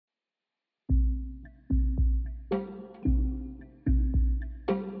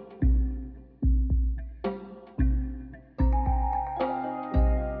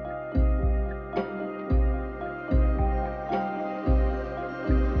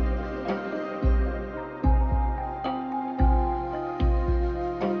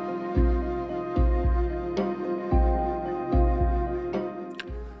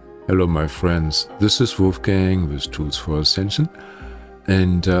Hello my friends, this is Wolfgang with Tools for Ascension,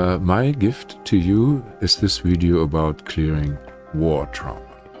 and my gift to you is this video about clearing war trauma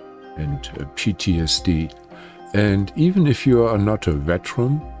and PTSD. And even if you are not a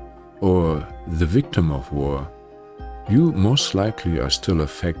veteran or the victim of war, you most likely are still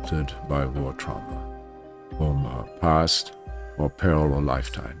affected by war trauma from past or parallel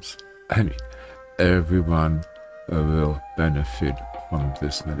lifetimes. I mean, everyone will benefit from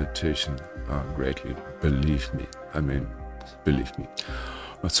this meditation greatly. Believe me. Believe me.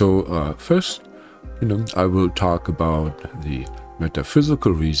 So first, I will talk about the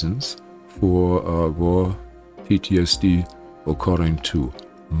metaphysical reasons for war PTSD according to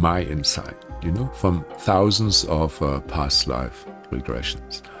my insight, from thousands of past life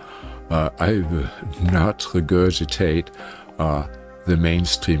regressions. I will not regurgitate the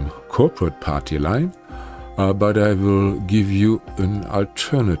mainstream corporate party line, but I will give you an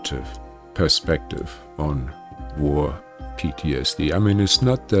alternative perspective on war PTSD. I mean, it's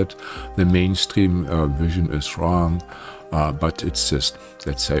not that the mainstream vision is wrong, but it's just,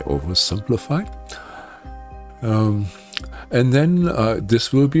 let's say, oversimplified. And then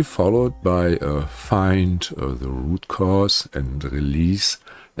this will be followed by find the root cause and release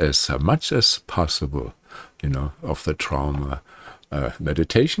as much as possible, of the trauma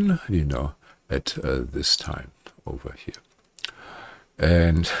meditation, at this time over here.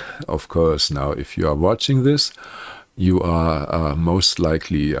 And of course, now if you are watching this, you are most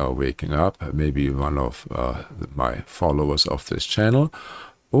likely waking up, maybe one of my followers of this channel,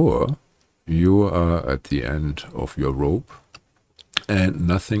 or you are at the end of your rope and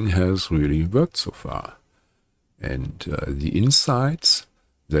nothing has really worked so far. And the insights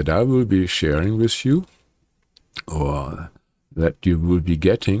that I will be sharing with you, or that you will be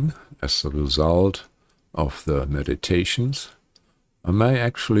getting as a result of the meditations, may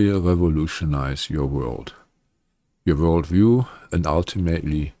actually revolutionize your worldview, and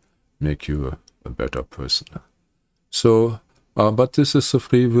ultimately make you a better person. So, but this is a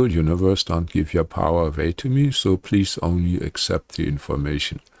free will universe. Don't give your power away to me, so please only accept the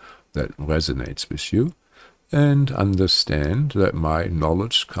information that resonates with you, and understand that my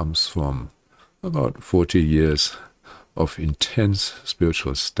knowledge comes from about 40 years of intense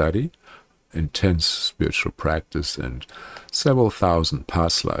spiritual study, intense spiritual practice, and several thousand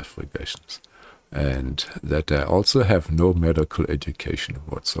past life regressions, and that I also have no medical education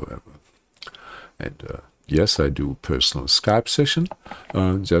whatsoever. And yes, I do personal Skype session.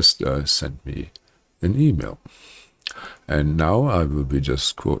 Just send me an email. And now I will be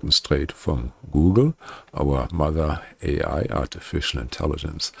just quoting straight from Google, our mother AI, artificial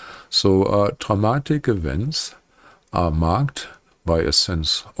intelligence. So traumatic events are marked by a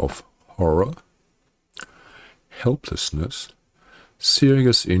sense of horror, helplessness,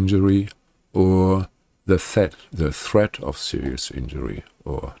 serious injury, or the threat of serious injury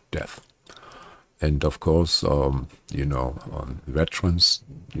or death. And of course, veterans,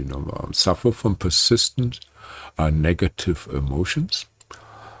 suffer from persistent negative emotions.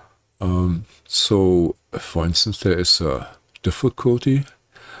 So, for instance, there is a difficulty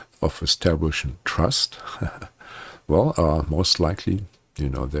of establishing trust. Well, most likely,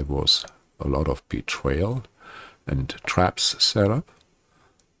 there was a lot of betrayal and traps set up.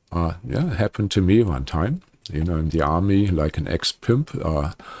 Yeah, it happened to me one time, in the army, like an ex-pimp,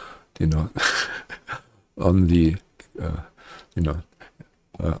 on the,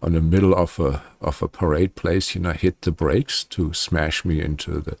 on the middle of a parade place, hit the brakes to smash me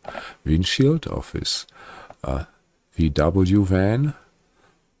into the windshield of his VW van.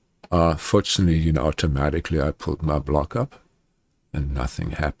 Fortunately, automatically I pulled my block up and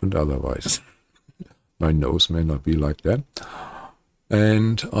nothing happened. Otherwise, my nose may not be like that.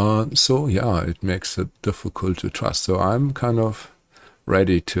 And so, yeah, it makes it difficult to trust. So I'm kind of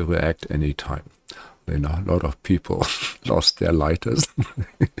ready to react anytime. A lot of people lost their lighters,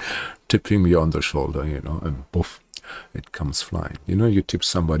 tipping me on the shoulder, and poof, it comes flying. You tip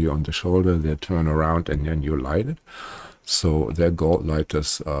somebody on the shoulder, they turn around and then you light it. So their gold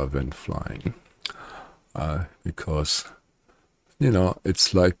lighters went flying, because,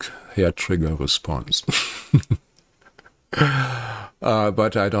 it's like hair trigger response.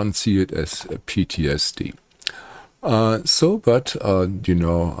 But I don't see it as a PTSD.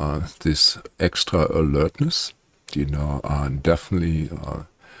 This extra alertness, definitely,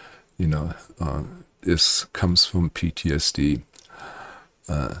 this comes from PTSD.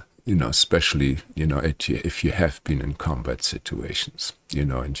 Especially, if you have been in combat situations,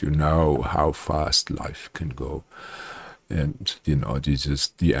 and how fast life can go, and,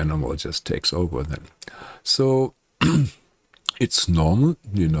 the animal just takes over then. So It's normal,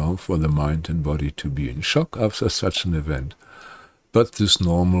 you know, for the mind and body to be in shock after such an event. But this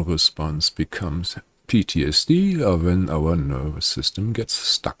normal response becomes PTSD when our nervous system gets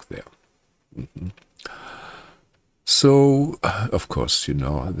stuck there. So, of course, you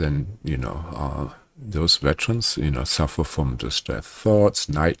know, then, you know, those veterans, you know, suffer from distressed thoughts,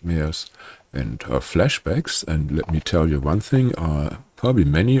 nightmares, and flashbacks. And let me tell you one thing, probably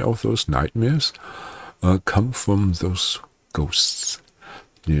many of those nightmares come from those ghosts,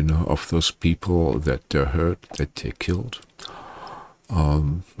 you know, of those people that they hurt, that they killed.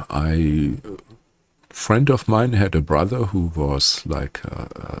 A friend of mine had a brother who was like,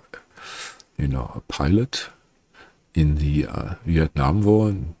 you know, a pilot in the Vietnam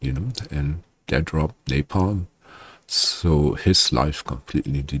War, you know, and they dropped napalm. So his life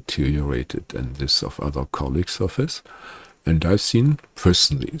completely deteriorated, and this of other colleagues of his. And I've seen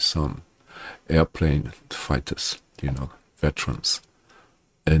personally some airplane fighters, you know, veterans,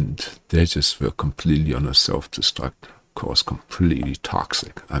 and they just were completely on a self-destruct course, completely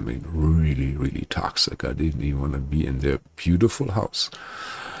toxic. I mean, really, really toxic. I didn't even want to be in their beautiful house.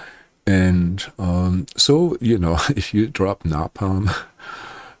 And so, you know, if you drop napalm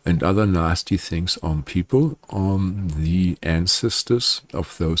and other nasty things on people, the ancestors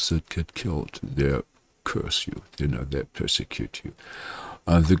of those that get killed, they curse you, you know, they persecute you.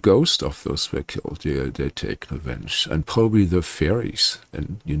 The ghosts of those who were killed, they take revenge. And probably the fairies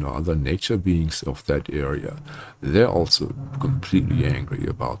and, you know, other nature beings of that area, they're also completely angry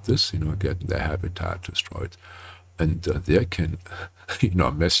about this, you know, getting their habitat destroyed. And they can, you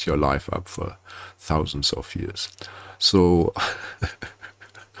know, mess your life up for thousands of years. So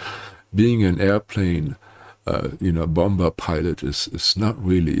being an airplane, you know, bomber pilot is not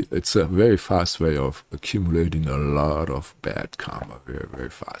really, it's a very fast way of accumulating a lot of bad karma very, very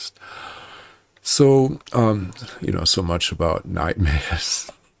fast. So, you know, so much about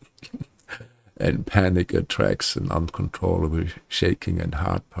nightmares and panic attacks and uncontrollable shaking and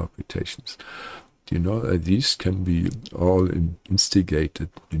heart palpitations. You know, these can be all instigated,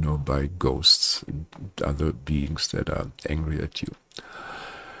 you know, by ghosts and other beings that are angry at you.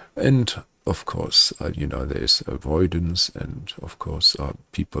 And of course, you know, there's avoidance, and of course,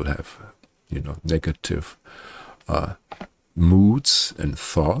 people have, you know, negative moods and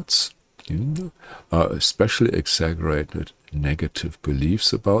thoughts, you know, especially exaggerated negative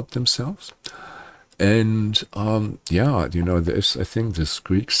beliefs about themselves. And yeah, you know, there's, I think, this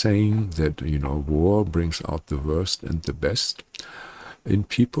Greek saying that, you know, war brings out the worst and the best in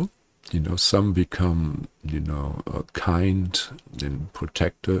people. You know, some become, you know, kind and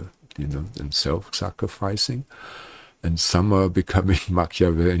protector, you know, and self-sacrificing. And some are becoming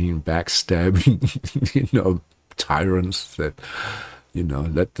Machiavellian, backstabbing, you know, tyrants that, you know,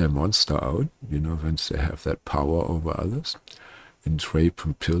 let their monster out, you know, once they have that power over others, and rape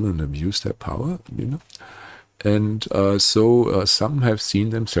and kill and abuse their power, you know. And so some have seen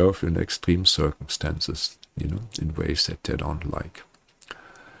themselves in extreme circumstances, you know, in ways that they don't like.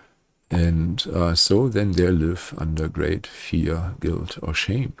 And so then they live under great fear, guilt, or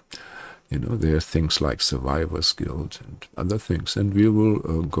shame. You know, there are things like survivor's guilt and other things. And we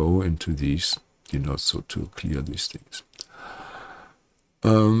will go into these, you know, so to clear these things.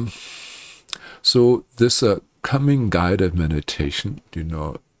 So this coming guided meditation, you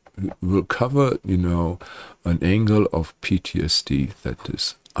know, will cover, you know, an angle of PTSD that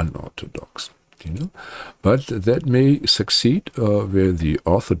is unorthodox, you know, but that may succeed where the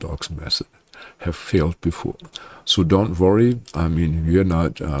orthodox method have failed before. So don't worry. I mean, we're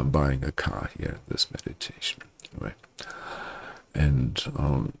not buying a car here, this meditation, right? And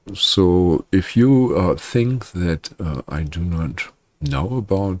so if you think that I do not know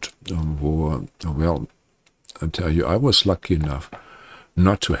about war, well, I tell you, I was lucky enough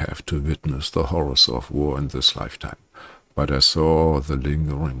not to have to witness the horrors of war in this lifetime, but I saw the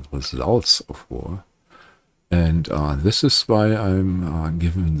lingering results of war. And this is why I'm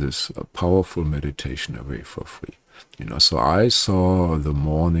giving this powerful meditation away for free. You know, so I saw the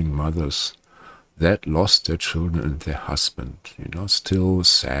mourning mothers that lost their children and their husband, you know, still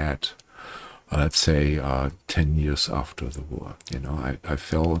sad, let's say 10 years after the war. You know, I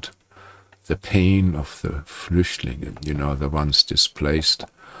felt the pain of the Flüchtlinge, you know, the ones displaced,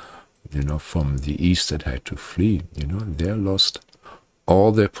 you know, from the east that had to flee, you know, they lost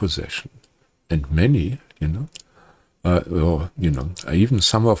all their possession. And many, you know, or, you know, even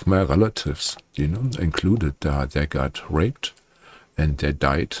some of my relatives, you know, included, they got raped and they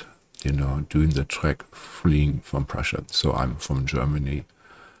died, you know, doing the trek fleeing from Prussia. So I'm from Germany.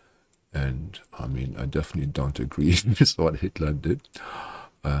 And I mean, I definitely don't agree with what Hitler did.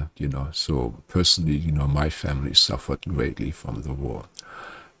 You know, so personally, you know, my family suffered greatly from the war,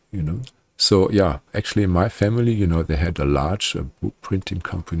 you know. So yeah, actually my family, you know, they had a large book printing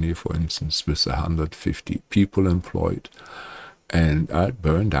company, for instance, with 150 people employed, and it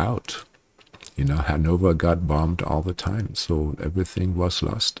burned out. You know, Hanover got bombed all the time, so everything was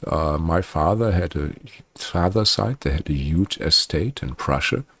lost. My father had father side, they had a huge estate in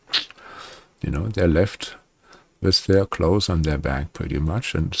Prussia. You know, they left with their clothes on their back pretty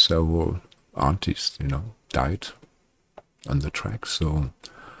much, and several aunties, you know, died on the track. So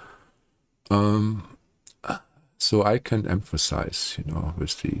I can emphasize, you know,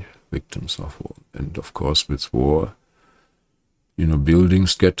 with the victims of war. And of course, with war, you know,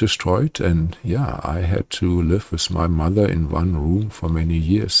 buildings get destroyed. And yeah, I had to live with my mother in one room for many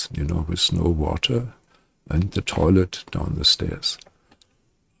years, you know, with no water and the toilet down the stairs.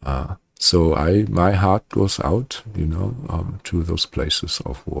 So my heart goes out, you know, to those places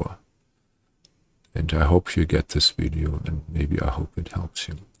of war. And I hope you get this video, and maybe I hope it helps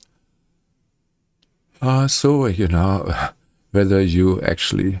you. So, you know, whether you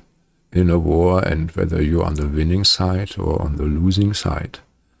actually in a war and whether you're on the winning side or on the losing side,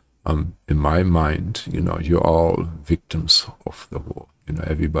 in my mind, you know, you're all victims of the war. You know,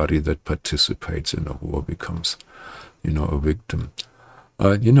 everybody that participates in a war becomes, you know, a victim.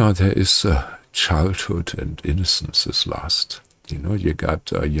 You know, there is childhood and innocence is lost. You know, you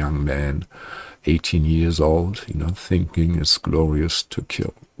got a young man, 18 years old, you know, thinking it's glorious to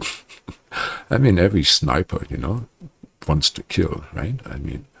kill. I mean, every sniper, you know, wants to kill, right? I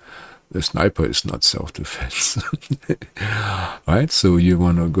mean, the sniper is not self-defense, right? So you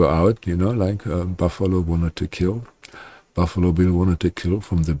want to go out, you know, like Buffalo wanted to kill. Buffalo Bill wanted to kill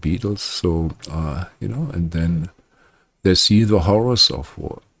from the Beatles. So, you know, and then they see the horrors of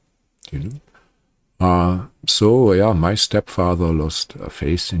war, you know. So, yeah, my stepfather lost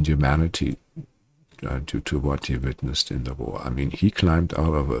faith in humanity due to what he witnessed in the war. I mean, he climbed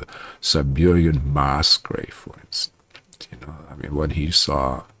out of a Siberian mass grave, for instance. You know, I mean, what he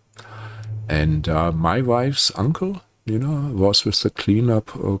saw. And my wife's uncle, you know, was with the cleanup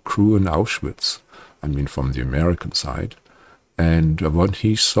crew in Auschwitz. I mean, from the American side. And what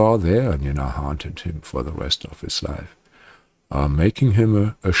he saw there, you know, haunted him for the rest of his life, making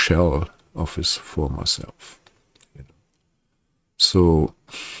him a shell of his former self. You know. So,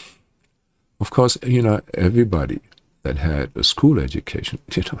 of course, you know, everybody that had a school education,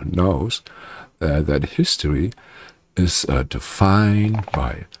 you know, knows that history is defined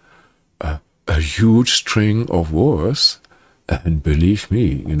by a huge string of wars. And believe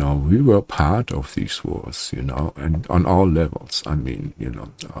me, you know, we were part of these wars, you know, and on all levels. I mean, you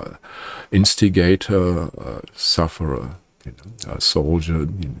know, instigator, sufferer, you know, soldier,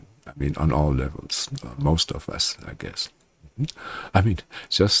 you know, I mean, on all levels, most of us, I guess. I mean,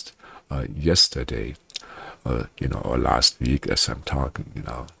 just yesterday, you know, or last week as I'm talking, you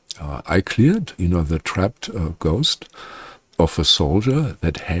know, I cleared, you know, the trapped ghost of a soldier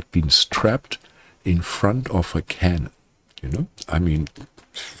that had been strapped in front of a cannon, you know? I mean,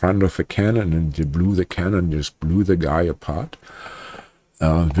 front of a cannon, and you blew the cannon, just blew the guy apart,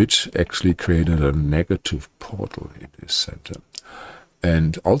 which actually created a negative portal in his center.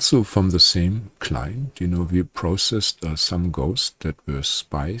 And also from the same client, you know, we processed some ghosts that were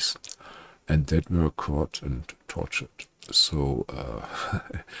spies and that were caught and tortured. So,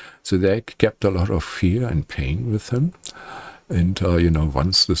 so they kept a lot of fear and pain with him. And, you know,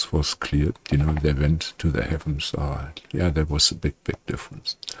 once this was cleared, you know, they went to the heavens. Yeah, there was a big, big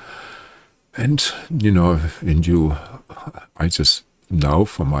difference. And, you know, I just know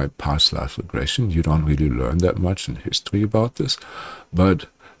from my past life regression, you don't really learn that much in history about this. But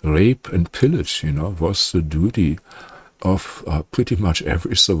rape and pillage, you know, was the duty of pretty much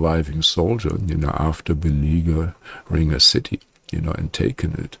every surviving soldier, you know, after beleaguering a city, you know, and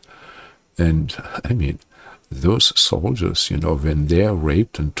taking it. And, I mean, those soldiers, you know, when they're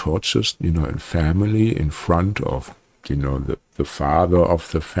raped and tortured, you know, in family, in front of, you know, the father of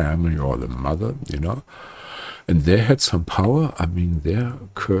the family or the mother, you know, and they had some power, I mean, their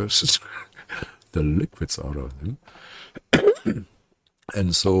curses, the liquids out of them.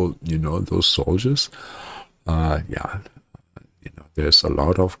 And so, you know, those soldiers, yeah, you know, there's a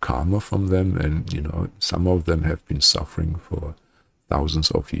lot of karma from them, and, you know, some of them have been suffering for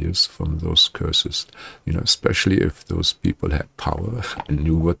thousands of years from those curses, you know, especially if those people had power and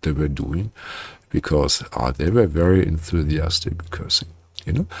knew what they were doing, because they were very enthusiastic cursing,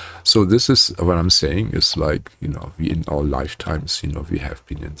 you know. So this is what I'm saying is like, you know, we in our lifetimes, you know, we have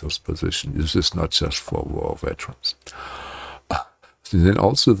been in those positions. This is not just for war veterans. And then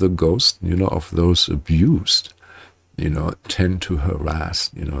also the ghost, you know, of those abused, tend to harass,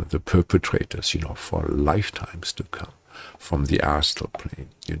 the perpetrators, for lifetimes to come from the astral plane,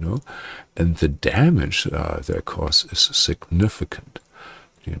 and the damage they cause is significant,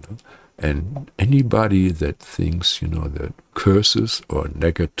 and anybody that thinks, that curses or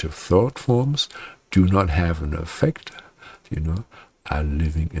negative thought forms do not have an effect, are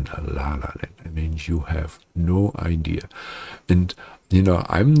living in a la la land. I mean, you have no idea. And,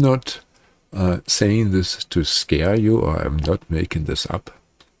 I'm not saying this to scare you, or I'm not making this up.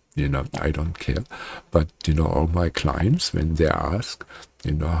 I don't care. But, all my clients, when they ask,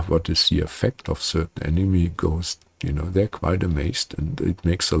 what is the effect of certain enemy ghosts, they're quite amazed, and it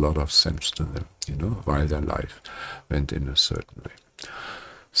makes a lot of sense to them, why their life went in a certain way.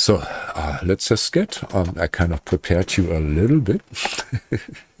 So let's just get, I kind of prepared you a little bit.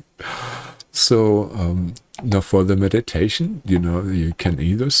 So now for the meditation, you can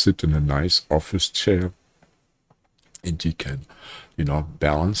either sit in a nice office chair, and you can,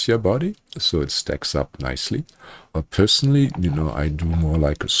 balance your body so it stacks up nicely. Or personally, I do more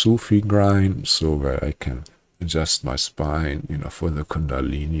like a Sufi grind, so where I can adjust my spine, for the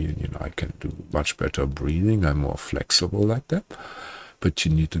Kundalini, I can do much better breathing. I'm more flexible like that. But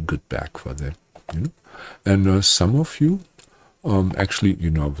you need a good back for that, And some of you actually,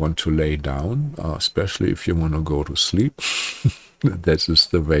 want to lay down, especially if you want to go to sleep. That is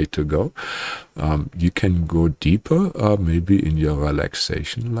the way to go. You can go deeper, maybe in your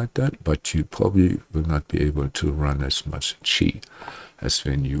relaxation like that, but you probably will not be able to run as much chi as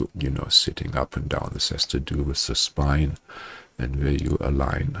when you, sitting up and down. This has to do with the spine and where you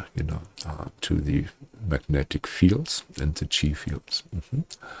align, to the magnetic fields and the chi fields.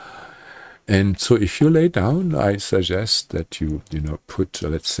 And so if you lay down, I suggest that you, put,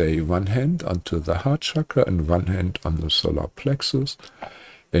 let's say, one hand onto the heart chakra and one hand on the solar plexus.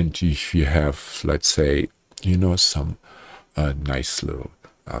 And if you have, let's say, some nice little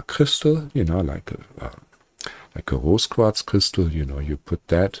crystal, like a rose quartz crystal, you put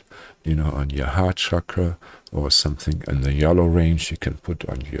that, on your heart chakra, or something in the yellow range you can put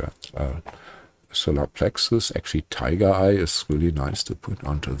on your solar plexus. Actually, tiger eye is really nice to put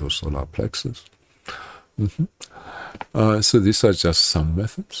onto the solar plexus. So these are just some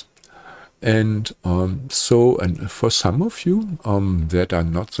methods. And and for some of you that are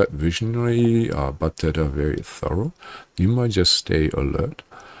not that visionary, but that are very thorough, you might just stay alert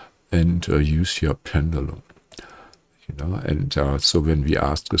and use your pendulum. And so when we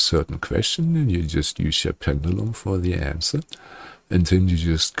ask a certain question, you just use your pendulum for the answer. And then you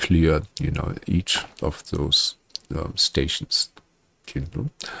just clear, each of those stations,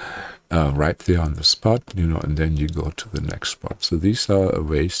 right there on the spot, and then you go to the next spot. So these are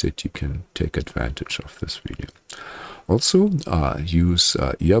ways that you can take advantage of this video. Also, use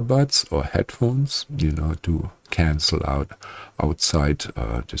earbuds or headphones, to cancel out outside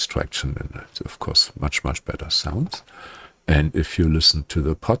distraction, and of course, much, much better sounds. And if you listen to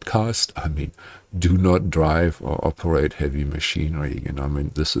the podcast, do not drive or operate heavy machinery.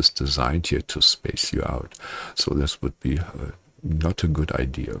 This is designed here to space you out. So this would be not a good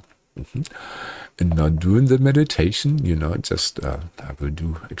idea. And now doing the meditation, just I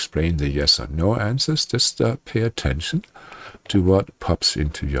will explain the yes or no answers. Just pay attention to what pops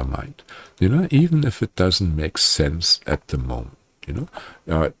into your mind. Even if it doesn't make sense at the moment.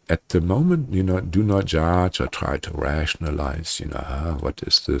 At the moment, do not judge or try to rationalize, what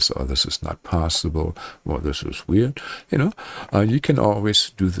is this, or this is not possible, or this is weird. You can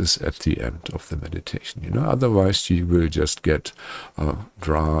always do this at the end of the meditation. Otherwise you will just get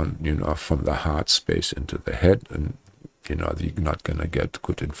drawn, from the heart space into the head, and, you're not going to get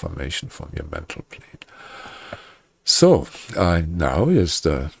good information from your mental plane. So now is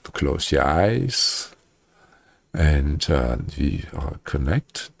to close your eyes. And we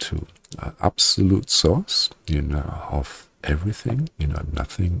connect to absolute source, of everything,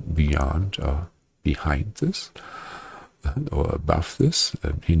 nothing beyond or behind this or above this.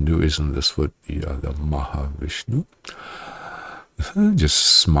 In Hinduism, this would be the Mahavishnu. Just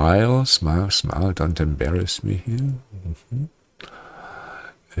smile, smile, smile. Don't embarrass me here.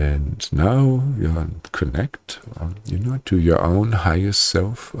 And now you connect, to your own highest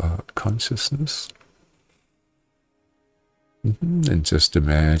self consciousness. And just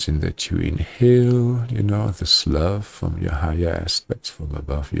imagine that you inhale, this love from your higher aspects from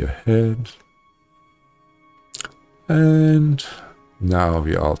above your head. And now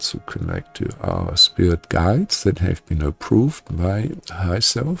we also connect to our spirit guides that have been approved by High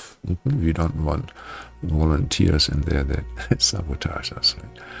Self. We don't want volunteers in there that sabotage us.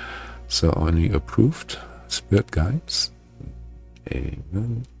 Right? So only approved spirit guides.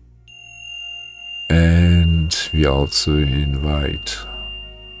 Amen. And And we also invite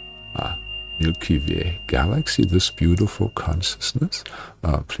Milky Way galaxy, this beautiful consciousness.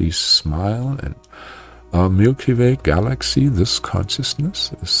 Please smile. And our Milky Way galaxy, this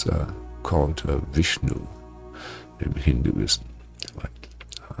consciousness, is called Vishnu in Hinduism. Right?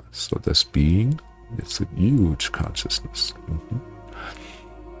 So this being, it's a huge consciousness.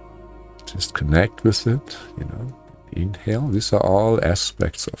 Just connect with it, Inhale. These are all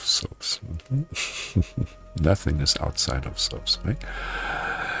aspects of souls. Nothing is outside of souls, right?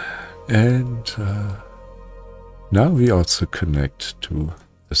 And now we also connect to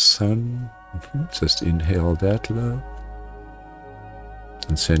the sun. Just inhale that love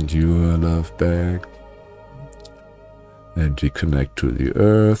and send your love back. And we connect to the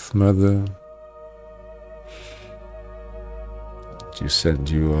earth, Mother. You send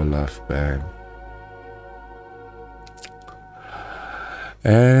your love back.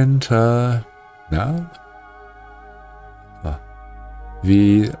 And now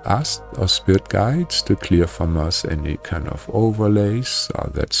we ask our spirit guides to clear from us any kind of overlays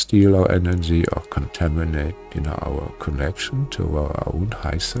that steal our energy or contaminate our connection to our own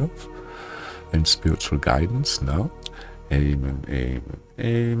high self and spiritual guidance now. Amen, amen,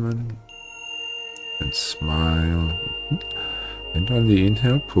 amen. And smile. And on the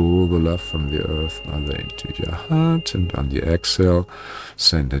inhale, pull the love from the earth, Mother, into your heart. And on the exhale,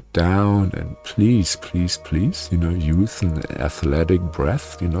 send it down. And please, please, please, use an athletic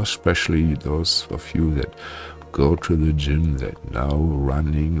breath, especially those of you that go to the gym, that now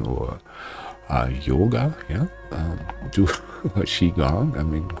running or yoga, do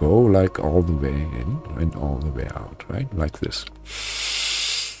Qigong. Go like all the way in and all the way out, right? Like this.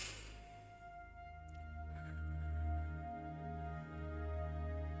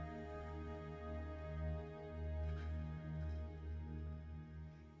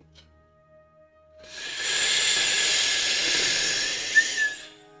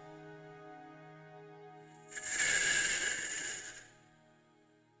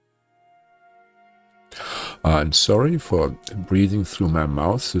 I'm sorry for breathing through my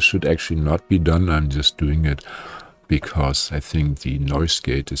mouth. This should actually not be done. I'm just doing it because I think the noise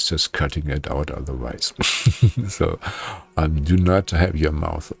gate is just cutting it out otherwise. So do not have your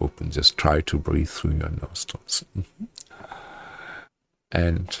mouth open. Just try to breathe through your nostrils.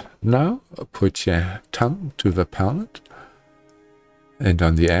 And now put your tongue to the palate. And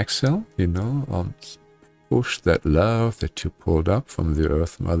on the exhale, push that love that you pulled up from the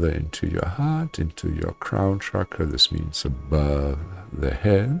Earth Mother into your heart, into your crown chakra. This means above the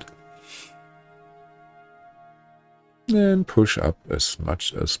head. And push up as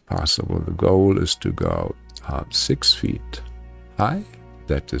much as possible. The goal is to go 6 feet high.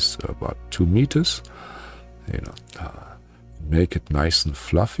 That is about 2 meters. Make it nice and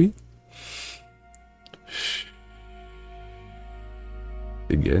fluffy.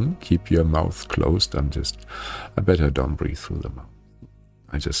 Again, keep your mouth closed. I better don't breathe through the mouth.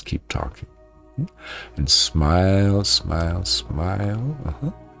 I just keep talking. And smile, smile,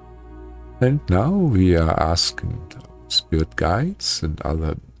 smile. And now we are asking spirit guides and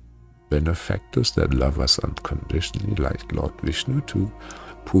other benefactors that love us unconditionally, like Lord Vishnu, to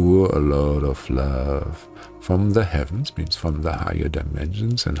pour a lot of love from the heavens, means from the higher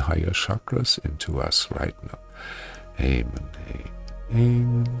dimensions and higher chakras, into us right now. Amen,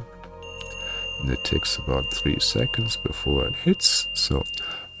 amen. And it takes about 3 seconds before it hits. So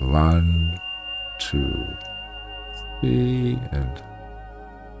 1, 2, 3, and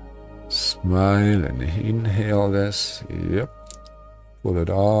smile and inhale this. Yep. Pull it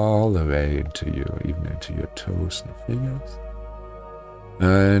all the way into you, even into your toes and fingers.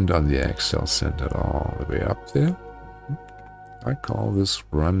 And on the exhale, send it all the way up there. I call this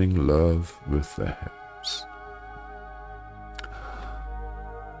running love with the heavens.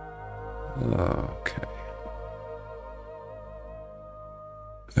 Okay.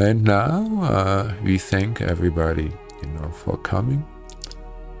 And now we thank everybody, for coming.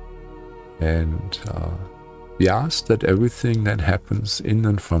 And we ask that everything that happens in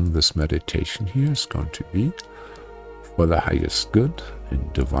and from this meditation here is going to be for the highest good, in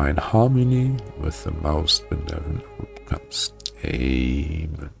divine harmony with the most benevolent outcomes.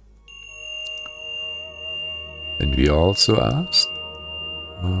 Amen. And we also ask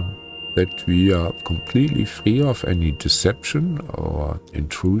that we are completely free of any deception or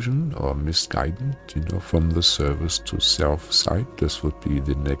intrusion or misguidance, from the service to self side. This would be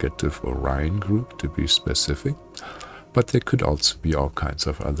the negative Orion group, to be specific. But there could also be all kinds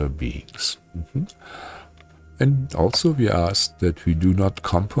of other beings. And also we ask that we do not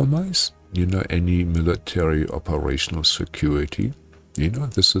compromise, any military operational security.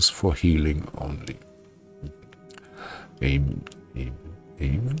 This is for healing only. Amen. Amen.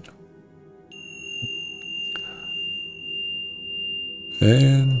 Amen.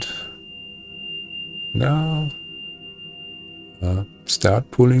 And now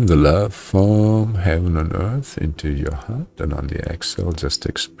start pulling the love from heaven and earth into your heart, and on the exhale just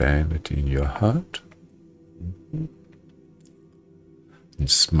expand it in your heart. And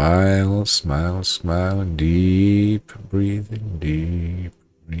smile, smile, smile, deep breathing, deep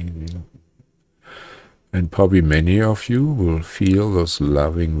breathing. And probably many of you will feel those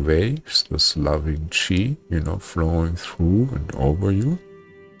loving waves, this loving chi, flowing through and over you.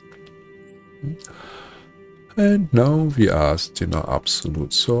 And now we asked,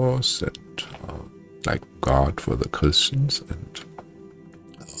 absolute source, and like God for the Christians, and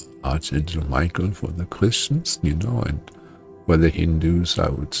Archangel Michael for the Christians, and for the Hindus, I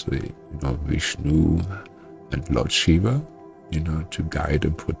would say, Vishnu and Lord Shiva, to guide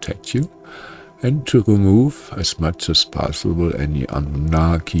and protect you, and to remove as much as possible any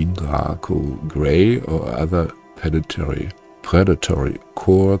Anunnaki, Draco, Grey, or other predatory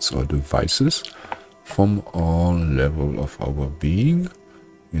cords or devices from all level of our being,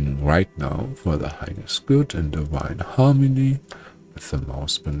 right now for the highest good and divine harmony with the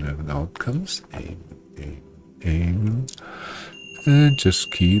most benevolent outcomes. Amen, amen, amen. And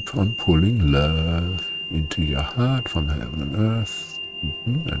just keep on pulling love into your heart from heaven and earth.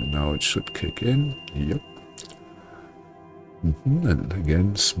 And now it should kick in. Yep. And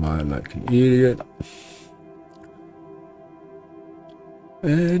again, smile like an idiot.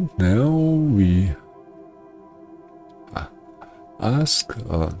 And now we ask,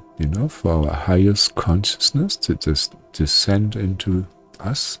 for our highest consciousness to just descend into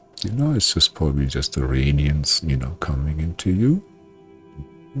us. It's just probably just the radiance, coming into you.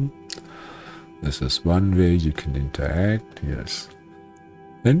 This is one way you can interact, yes.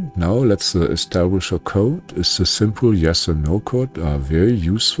 And now let's establish a code. It's a simple yes or no code, very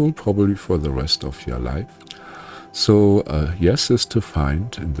useful probably for the rest of your life. So yes is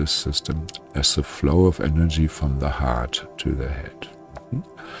defined in this system as the flow of energy from the heart to the head.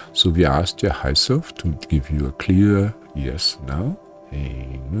 So we asked your high self to give you a clear yes now.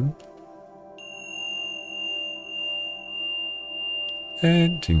 Amen.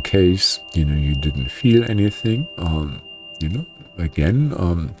 And in case, you didn't feel anything, again,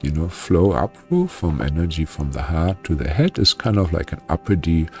 flow upward from energy from the heart to the head is kind of like an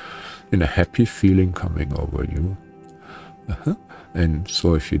uppity, a happy feeling coming over you. And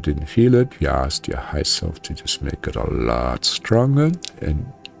so if you didn't feel it, we asked your high self to just make it a lot stronger, and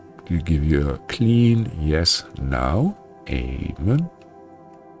to give you a clean yes now. Amen.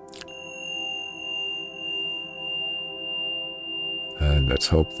 And let's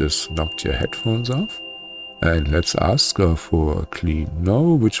hope this knocked your headphones off. And let's ask for a clean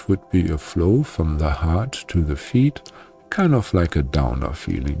no, which would be a flow from the heart to the feet, kind of like a downer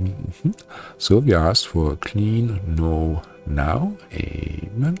feeling. So we asked for a clean no now.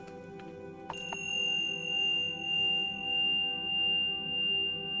 Amen.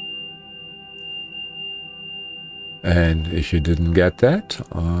 And if you didn't get that,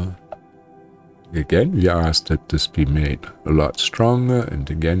 again, we asked that this be made a lot stronger, and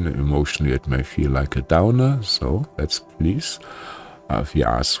again, emotionally it may feel like a downer, so let's please, we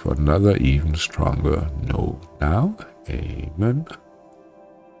ask for another even stronger no now. Amen.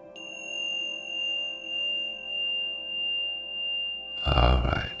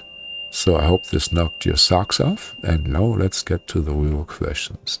 Alright, so I hope this knocked your socks off, and now let's get to the real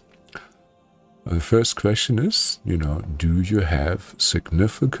questions. The first question is, do you have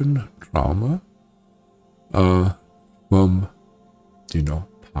significant trauma from,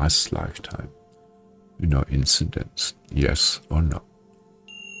 past lifetime, incidents, yes or no?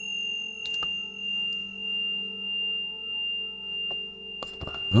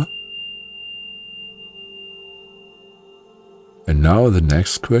 And now the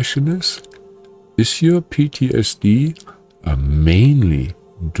next question is your PTSD mainly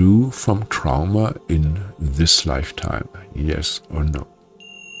due from trauma in this lifetime, yes or no?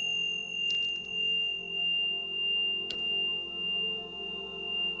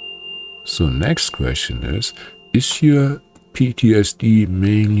 So next question is your PTSD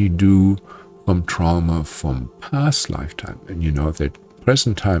mainly due from trauma from past lifetime? And that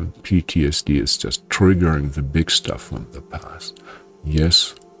present time PTSD is just triggering the big stuff from the past,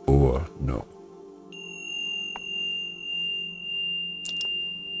 yes or no?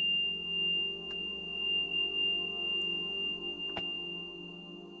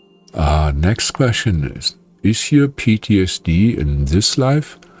 Next question is your PTSD in this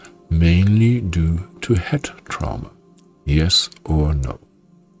life mainly due to head trauma, yes or no?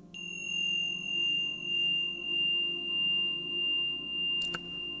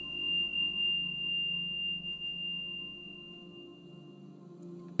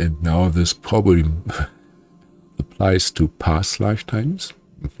 And now this probably applies to past lifetimes,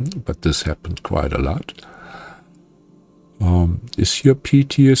 but this happened quite a lot. Is your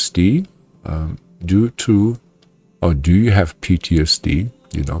PTSD due to, or do you have PTSD,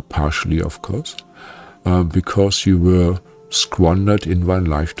 partially of course, because you were squandered in one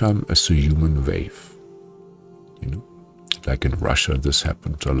lifetime as a human wave? Like in Russia, this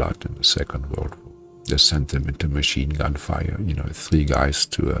happened a lot in the Second World War. They sent them into machine gun fire, 3 guys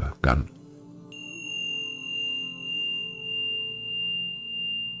to a gun.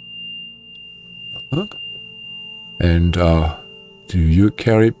 And do you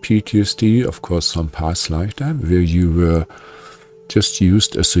carry PTSD, of course, from past lifetime, where you were just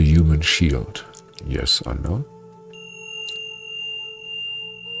used as a human shield? Yes or no?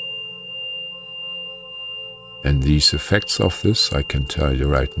 And these effects of this, I can tell you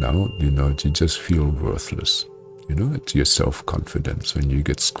right now, you just feel worthless. It's your self-confidence. When you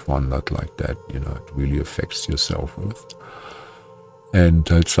get squandered like that, it really affects your self-worth. And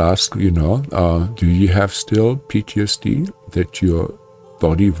let's ask, do you have still PTSD that your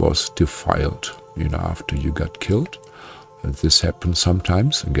body was defiled, after you got killed? And this happens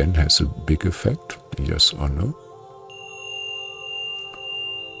sometimes, again, has a big effect, yes or no?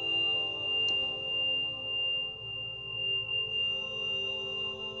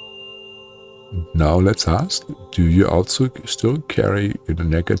 Now let's ask, do you also still carry the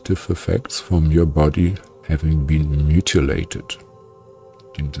negative effects from your body having been mutilated?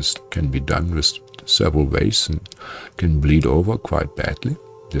 And this can be done with several ways and can bleed over quite badly.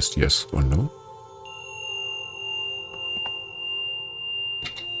 Just yes or no?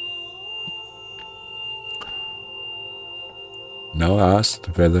 Now ask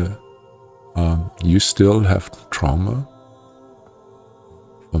whether you still have trauma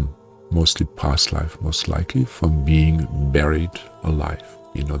from mostly past life, most likely, from being buried alive.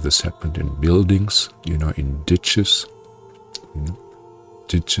 This happened in buildings, in ditches.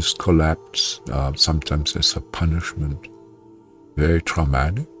 Ditches collapse, sometimes as a punishment. Very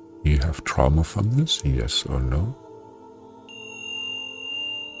traumatic. You have trauma from this, yes or no?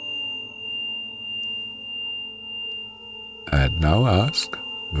 And now ask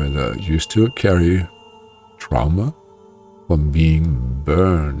whether you still carry trauma from being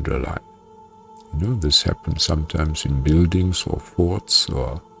burned alive. This happens sometimes in buildings or forts,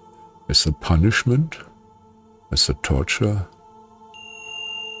 or as a punishment, as a torture.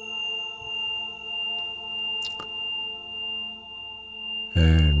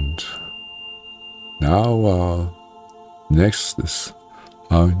 And now, next is,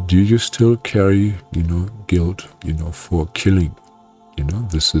 do you still carry, guilt, for killing?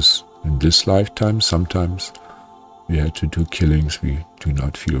 This is in this lifetime. Sometimes we had to do killings we do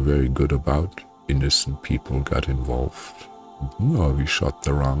not feel very good about. Innocent people got involved, or we shot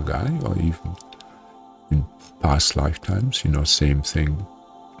the wrong guy, or even in past lifetimes, same thing.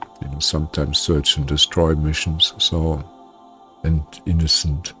 Sometimes search and destroy missions, so on. And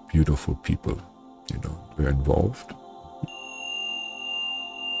innocent, beautiful people, were involved.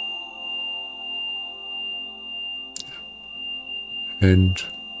 And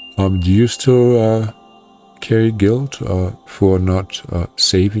do you still carry guilt for not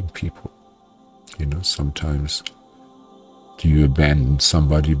saving people? Sometimes do you abandon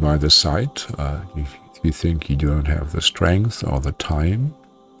somebody by the side? You think you don't have the strength or the time,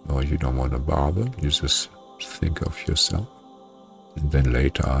 or you don't want to bother. You just think of yourself. And then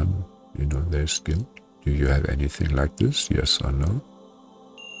later on, there's guilt. Do you have anything like this? Yes or no?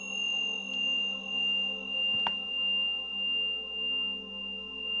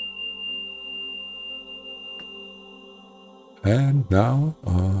 And now,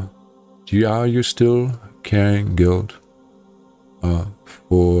 are you still carrying guilt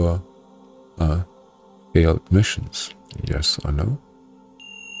for failed missions? Yes or no?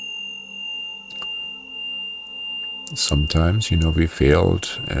 Sometimes, we failed,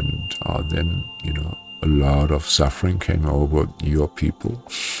 and then, a lot of suffering came over your people.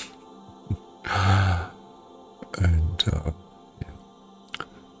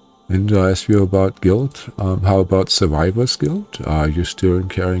 And as we're about guilt, how about survivor's guilt? Are you still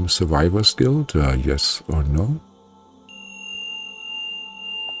carrying survivor's guilt? Yes or no?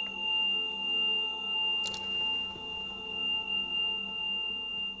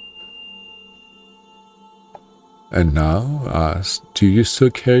 And now, do you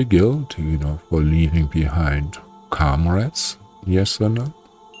still carry guilt, for leaving behind comrades? Yes or no?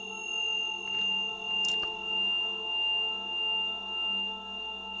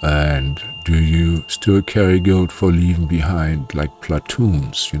 And do you still carry guilt for leaving behind, like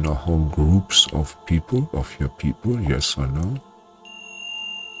platoons, whole groups of people, of your people? Yes or no?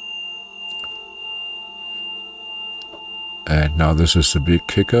 And now this is the big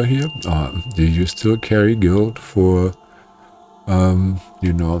kicker here. Do you still carry guilt for,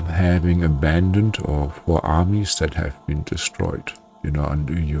 having abandoned, or for armies that have been destroyed,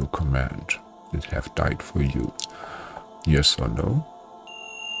 under your command, that have died for you? Yes or no?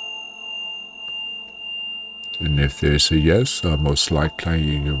 And if there's a yes, most likely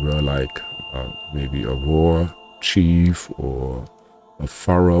you were like maybe a war chief or a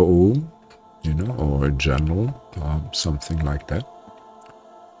pharaoh, or a general, something like that.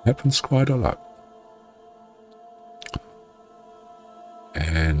 Happens quite a lot.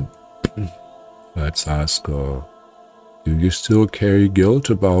 And let's ask, do you still carry guilt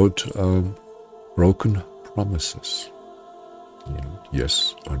about broken promises?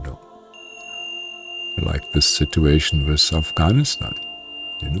 Yes or no? Like this situation with Afghanistan,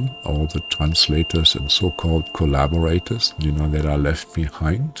 all the translators and so-called collaborators, that are left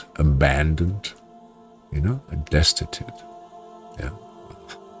behind, abandoned, and destitute. Yeah.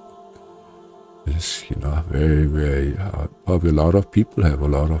 This, very, very hard. Probably a lot of people have a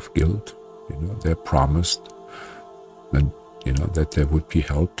lot of guilt. They're promised and, that they would be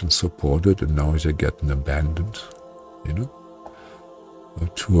helped and supported, and now they're getting abandoned,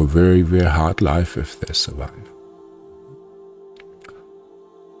 to a very, very hard life if they survive.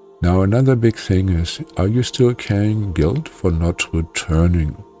 Now, another big thing is, are you still carrying guilt for not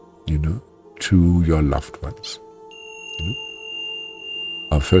returning, to your loved ones?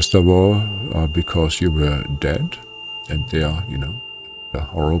 First of all, because you were dead, and they are, a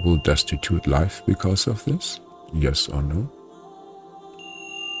horrible, destitute life because of this? Yes or no?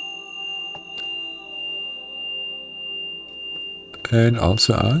 And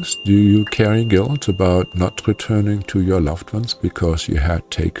also ask, do you carry guilt about not returning to your loved ones because you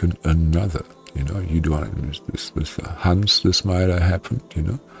had taken another? You don't, this with Hans, this might have happened,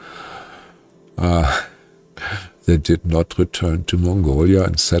 They did not return to Mongolia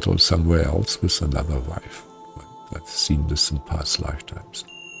and settle somewhere else with another wife. I've seen this in past lifetimes.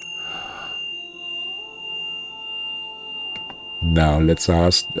 Now let's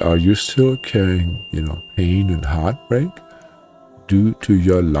ask, are you still carrying, pain and heartbreak due to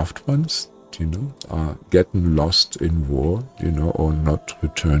your loved ones, getting lost in war, or not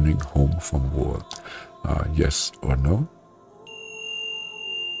returning home from war? Yes or no?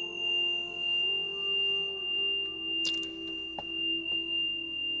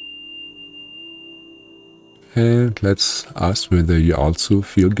 And let's ask whether you also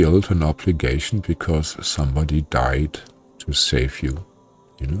feel guilt and obligation because somebody died to save you.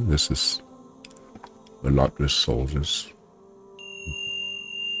 This is a lot with soldiers.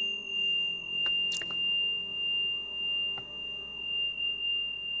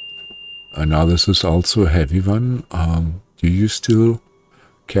 And now this is also a heavy one. Do you still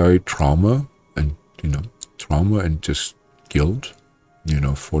carry trauma and, just guilt?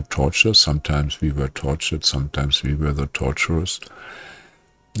 For torture? Sometimes we were tortured, sometimes we were the torturers.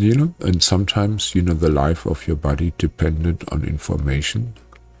 And sometimes, the life of your body depended on information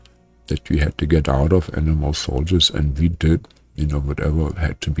that we had to get out of animal soldiers, and we did, whatever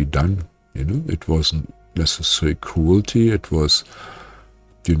had to be done. It wasn't necessarily cruelty, it was,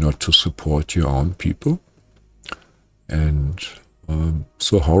 to support your own people. And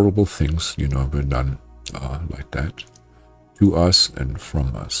so horrible things, were done like that. To us and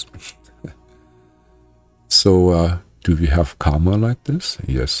from us. So, do we have karma like this?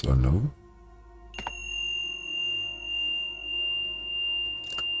 Yes or no?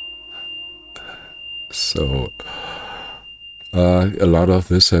 So, a lot of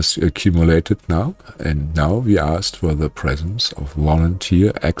this has accumulated now, and now we asked for the presence of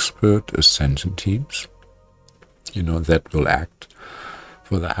volunteer expert ascension teams, that will act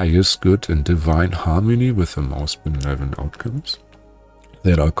for the highest good and divine harmony with the most benevolent outcomes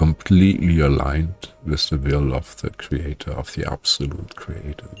that are completely aligned with the will of the Creator, of the Absolute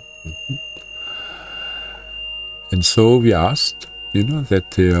Creator. And so we asked,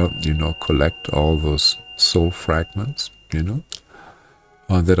 that they, collect all those soul fragments,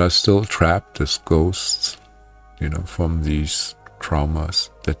 that are still trapped as ghosts, from these traumas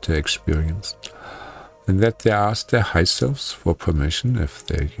that they experienced. And that they ask their high selves for permission if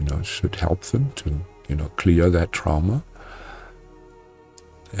they, should help them to, clear that trauma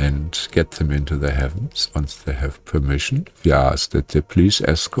and get them into the heavens once they have permission. We ask that they please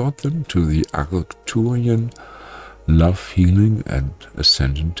escort them to the Arcturian love, healing, and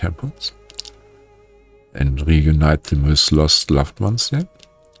ascension temples and reunite them with lost loved ones there.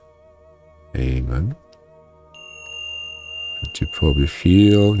 Amen. And you probably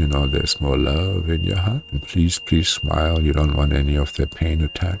feel, there's more love in your heart. And please, please smile. You don't want any of their pain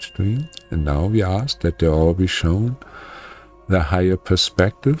attached to you. And now we ask that they all be shown the higher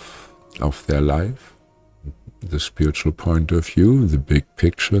perspective of their life, the spiritual point of view, the big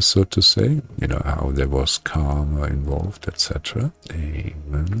picture, so to say, how there was karma involved, etc.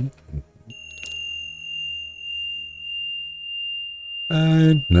 Amen.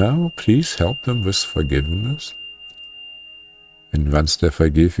 And now, please help them with forgiveness. And once they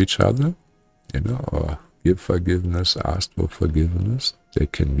forgive each other, or give forgiveness, ask for forgiveness, they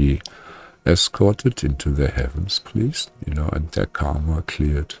can be escorted into the heavens, please, and their karma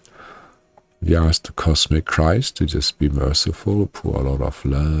cleared. We ask the cosmic Christ to just be merciful, pour a lot of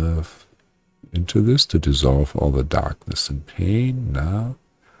love into this, to dissolve all the darkness and pain now.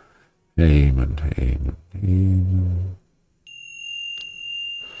 Amen, amen, amen.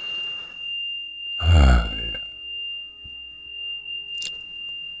 Yeah.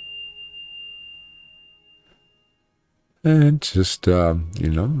 And just,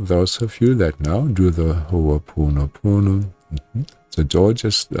 those of you that now do the Ho'oponopono, so don't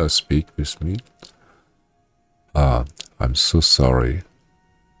just speak with me. I'm so sorry.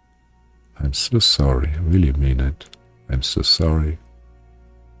 I'm so sorry. I really mean it. I'm so sorry.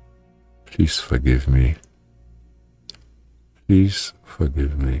 Please forgive me. Please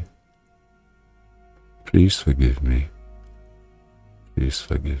forgive me. Please forgive me. Please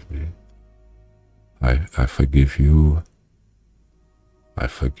forgive me. I forgive you. I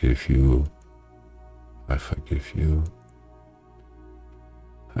forgive you. I forgive you.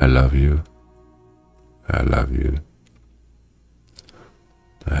 I love you. I love you.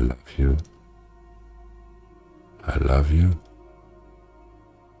 I love you. I love you.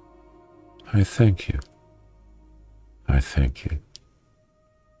 I thank you. I thank you.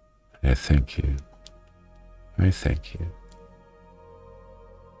 I thank you. I thank you.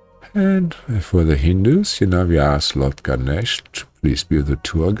 And for the Hindus, we ask Lord Ganesh to please be the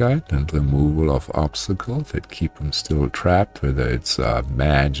tour guide and removal of obstacles that keep them still trapped, whether it's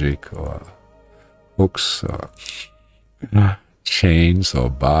magic or hooks or chains or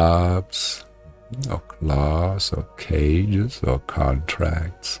barbs or claws or cages or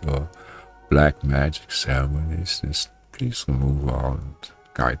contracts or black magic ceremonies. Just please remove all and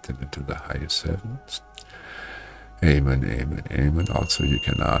guide them into the highest heavens. Amen, amen, amen. Also, you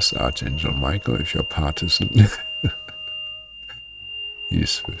can ask Archangel Michael if you're partisan.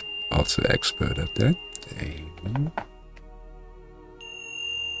 He's also expert at that. Amen.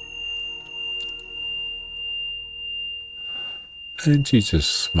 And you just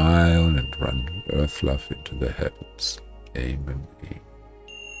smile and run earth love into the heavens. Amen, amen.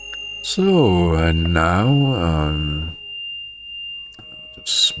 So, and now,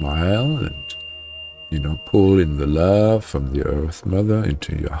 just smile and pull in the love from the Earth Mother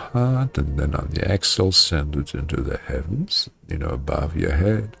into your heart, and then on the exhale, send it into the heavens, above your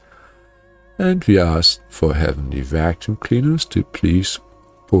head. And we ask for heavenly vacuum cleaners to please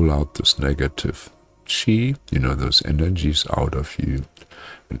pull out this negative chi, those energies out of you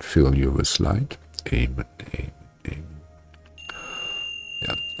and fill you with light. Amen, amen, amen.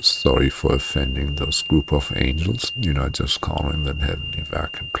 Yeah, sorry for offending those group of angels, just calling them heavenly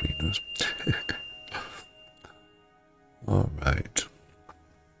vacuum cleaners. All right.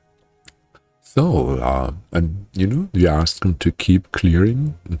 So, and we ask them to keep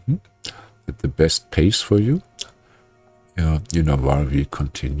clearing at the best pace for you. While we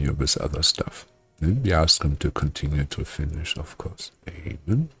continue with other stuff. And we ask them to continue to finish, of course.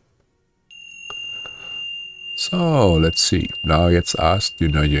 Amen. So, let's see. Now let's ask,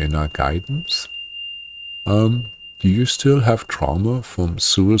 your inner guidance. Do you still have trauma from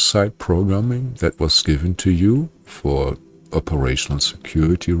suicide programming that was given to you for operational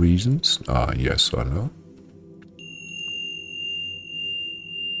security reasons? Yes or no?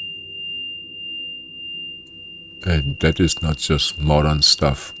 And that is not just modern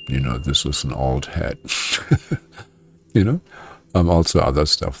stuff, this is an old hat. Also other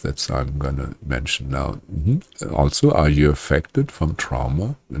stuff that I'm going to mention now. Also, are you affected from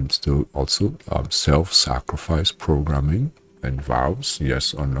trauma and still also self-sacrifice programming and vows?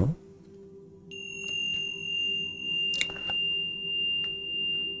 Yes or no?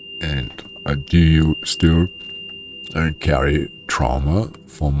 And do you still carry trauma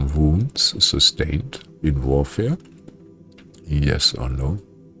from wounds sustained in warfare? Yes or no?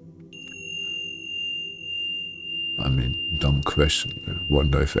 I mean, dumb question. I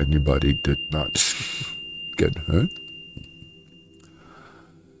wonder if anybody did not get hurt.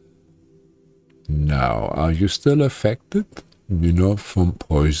 Now, are you still affected, from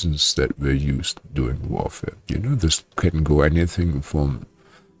poisons that were used during warfare? This can go anything from,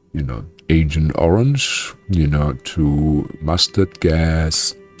 Agent Orange, to mustard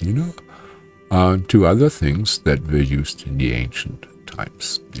gas, to other things that were used in the ancient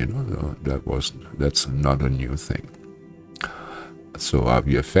times. You know, that's not a new thing. So are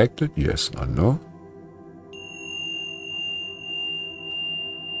we affected? Yes or no?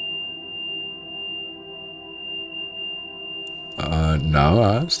 Now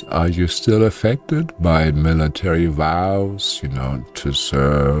asked, are you still affected by military vows, you know, to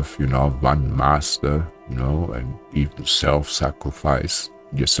serve, you know, one master, you know, and even self-sacrifice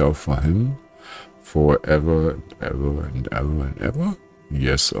yourself for him forever and ever and ever and ever?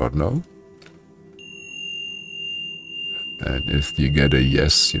 Yes or no? And if you get a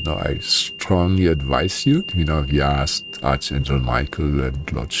yes, you know, I strongly advise you, you know, you asked Archangel Michael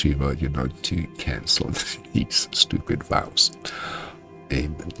and Lord Shiva, you know, to cancel these stupid vows.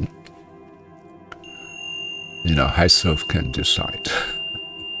 Amen. You know, high self can decide.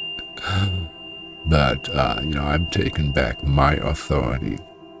 But, you know, I'm taking back my authority.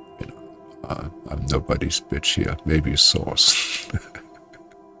 You know, I'm nobody's bitch here, maybe source.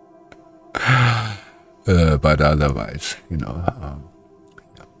 But otherwise, you know,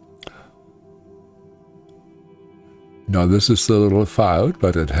 yeah. Now this is a little far out,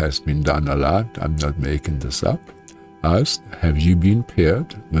 but it has been done a lot. I'm not making this up. Asked, have you been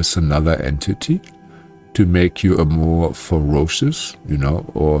paired with another entity to make you a more ferocious, you know,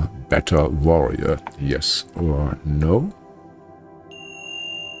 or better warrior? Yes or no?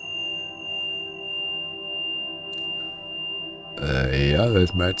 Yeah,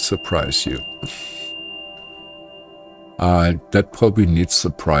 that might surprise you. That probably needs a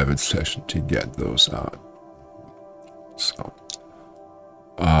private session to get those out. So,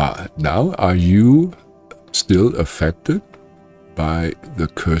 now are you still affected by the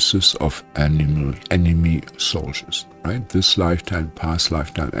curses of enemy soldiers, right? This lifetime, past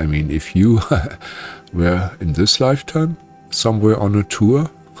lifetime. I mean, if you were in this lifetime somewhere on a tour,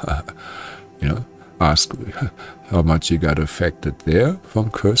 you know, ask how much you got affected there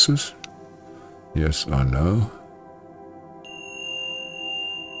from curses. Yes or no?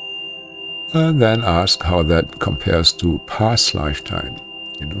 And then ask how that compares to past lifetime,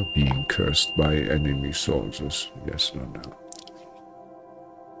 you know, being cursed by enemy soldiers. Yes or no?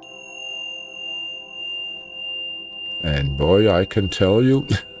 And boy, I can tell you,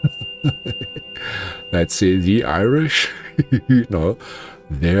 let's say the Irish, you know,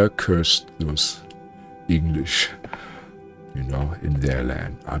 they're cursed those English, you know, in their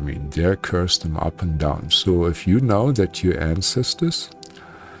land. I mean, they're cursed them up and down. So if you know that your ancestors,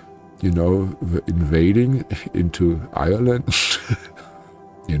 you know, invading into Ireland,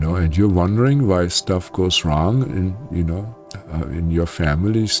 you know, and you're wondering why stuff goes wrong in, you know, in your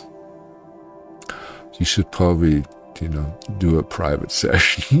families, you should probably, you know, do a private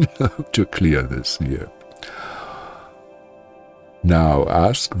session to clear this here. Now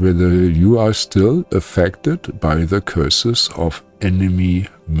ask whether you are still affected by the curses of enemy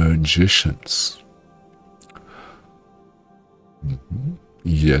magicians.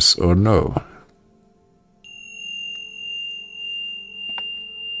 Yes or no?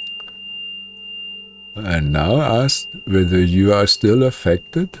 And now ask whether you are still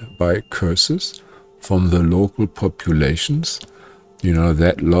affected by curses from the local populations, you know,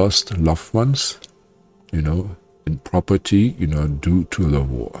 that lost loved ones, you know, in property, you know, due to the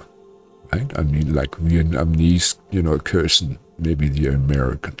war, right? I mean, like Vietnamese, you know, cursing maybe the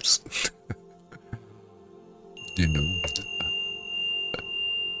Americans, you know.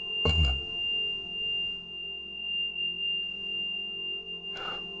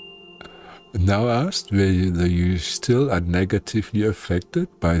 Now asked whether you still are negatively affected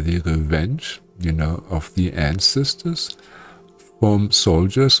by the revenge, you know, of the ancestors from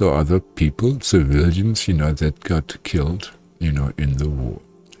soldiers or other people, civilians, you know, that got killed, you know, in the war.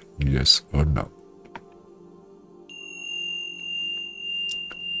 Yes or no?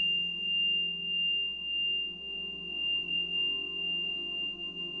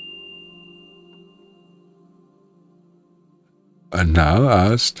 And now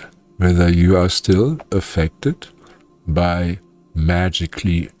asked whether you are still affected by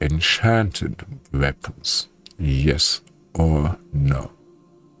magically enchanted weapons. Yes or no?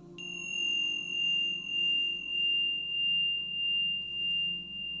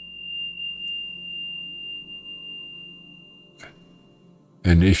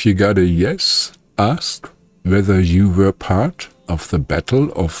 And if you got a yes, ask whether you were part of the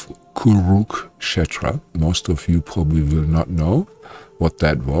Battle of Kurukshetra. Most of you probably will not know what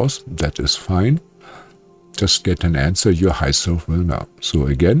that was. That is fine. Just get an answer your high self will know. So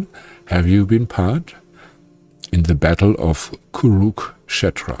again, have you been part in the Battle of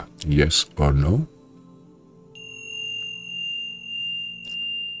Kurukshetra? Yes or no?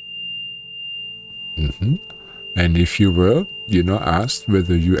 And if you were, asked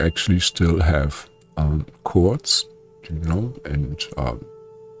whether you actually still have cords, and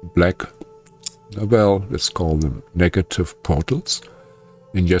black, well, let's call them negative portals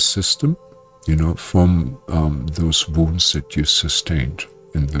in your system, from those wounds that you sustained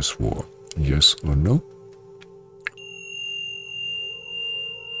in this war. Yes or no?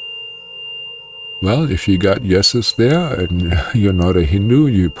 Well, if you got yeses there and you're not a Hindu,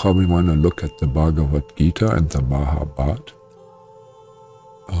 you probably want to look at the Bhagavad Gita and the Mahabharata.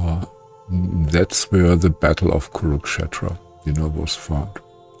 That's where the Battle of Kurukshetra, was fought.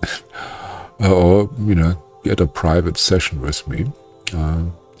 Or, get a private session with me.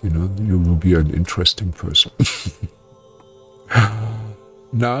 You will be an interesting person.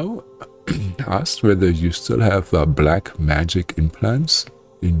 Now, asked whether you still have black magic implants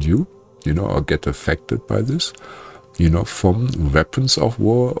in you, or get affected by this, from weapons of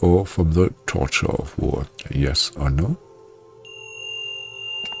war or from the torture of war. Yes or no?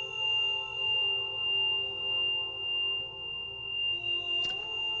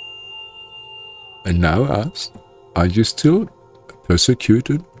 And now asked, are you still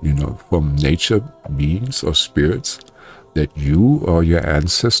persecuted, from nature beings or spirits that you or your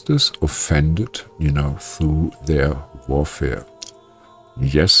ancestors offended, through their warfare?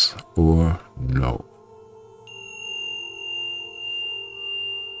 Yes or no?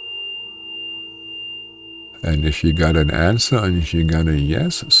 And if you got an answer and if you got a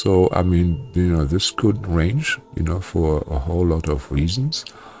yes, so I mean, this could range, for a whole lot of reasons.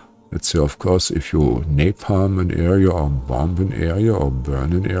 Let's say, of course, if you napalm an area or bomb an area or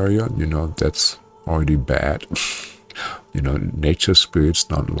burn an area, that's already bad. Nature spirits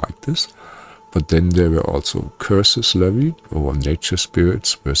don't like this. But then there were also curses levied, or nature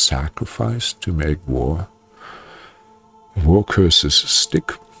spirits were sacrificed to make war curses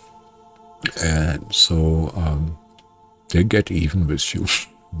stick. And so they get even with you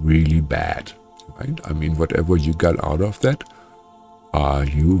really bad, right? I mean, whatever you got out of that,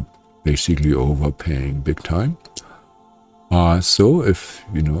 you basically overpaying big time. So if,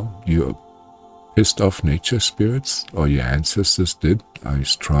 you're pissed off nature spirits, or your ancestors did, I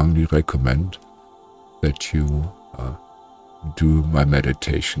strongly recommend that you do my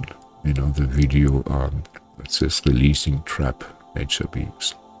meditation, the video on, it says releasing trap nature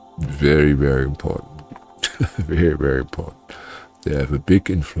beings. Very, very important. Very, very important. They have a big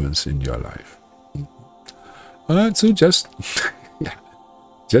influence in your life. So just,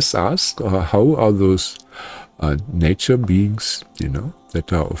 just ask, how are those nature beings,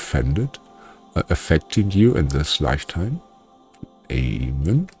 that are offended, affecting you in this lifetime?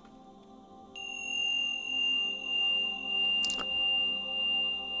 Amen.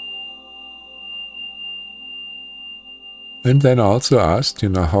 And then also asked,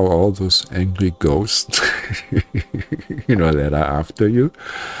 how all those angry ghosts, that are after you,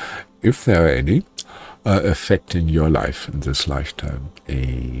 if there are any, affecting your life in this lifetime.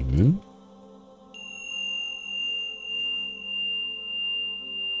 Amen.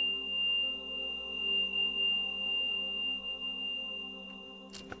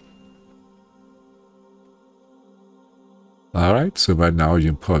 All right, so by now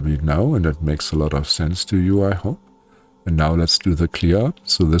you probably know, and that makes a lot of sense to you, I hope. And now let's do the clear up.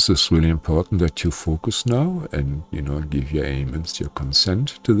 So this is really important that you focus now and, give your amens, your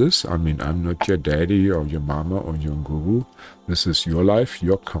consent to this. I mean, I'm not your daddy or your mama or your guru. This is your life,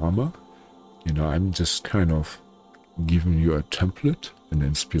 your karma. I'm just kind of giving you a template, an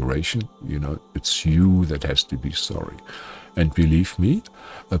inspiration. It's you that has to be sorry. And believe me,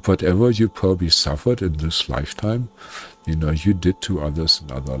 whatever you probably suffered in this lifetime, you did to others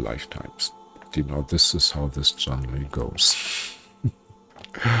in other lifetimes. This is how this generally goes.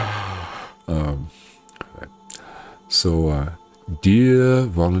 So, dear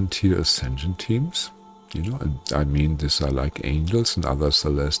volunteer ascension teams, and I mean, these are like angels and other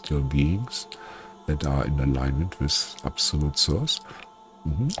celestial beings that are in alignment with Absolute Source.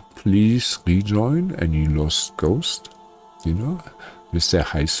 Please rejoin any lost ghost, with their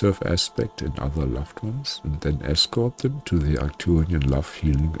high self aspect and other loved ones, and then escort them to the Arcturian love,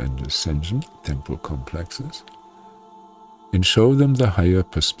 healing, and ascension temple complexes, and show them the higher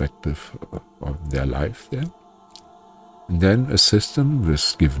perspective of their life there, and then assist them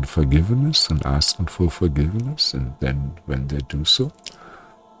with giving forgiveness and asking for forgiveness, and then when they do so,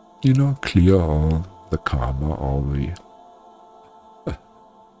 clear all the karma, all the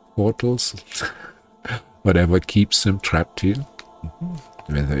portals, whatever keeps them trapped here.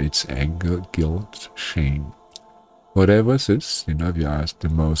 Whether it's anger, guilt, shame, whatever it is, we ask the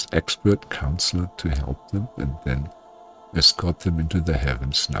most expert counselor to help them, and then escort them into the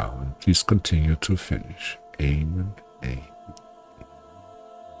heavens now, and please continue to finish. Amen. Amen.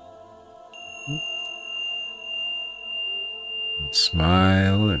 And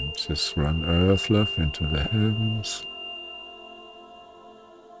smile and just run earth love into the heavens.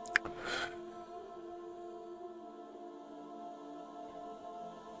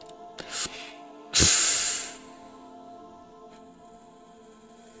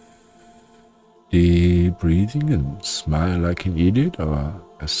 Deep breathing and smile like an idiot or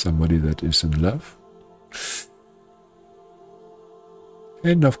as somebody that is in love.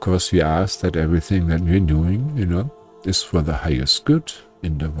 And of course we ask that everything that we're doing, is for the highest good,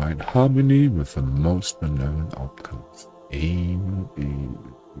 in divine harmony with the most benevolent outcomes. Amen,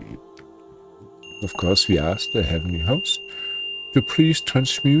 amen, amen. Of course we ask the heavenly host to please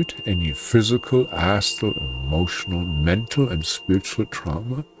transmute any physical, astral, emotional, mental and spiritual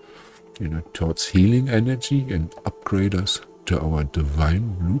trauma towards healing energy and upgrade us to our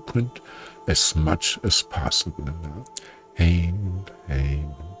divine blueprint as much as possible. Amen,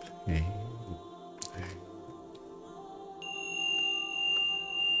 amen, amen, amen.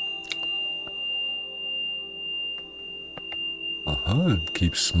 And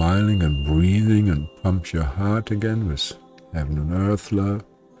keep smiling and breathing and pump your heart again with heaven and earth love.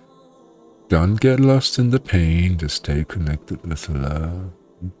 Don't get lost in the pain, just stay connected with the love.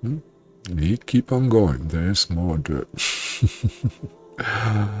 We keep on going, there's more dirt.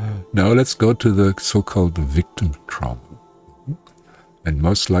 Now let's go to the so-called victim trauma. And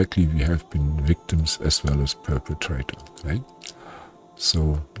most likely we have been victims as well as perpetrators, right?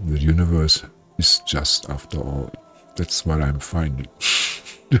 So the universe is just after all. That's what I'm finding.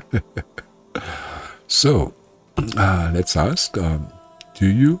 So let's ask, do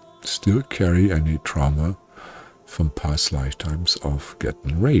you still carry any trauma from past lifetimes of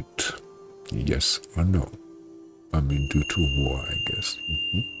getting raped? Yes or no? I mean, due to war, I guess.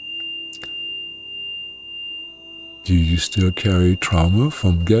 Do you still carry trauma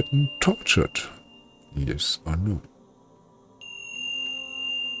from getting tortured? Yes or no?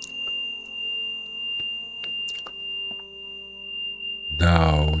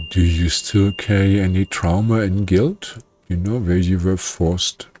 Now, do you still carry any trauma and guilt, where you were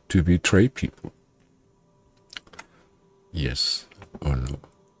forced to betray people? Yes or no?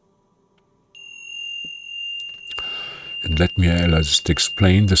 And let me just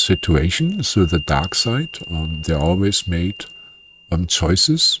explain the situation. So the dark side, they always made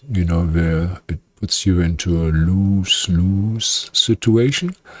choices, where it puts you into a lose-lose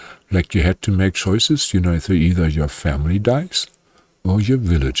situation. Like you had to make choices, so either your family dies or your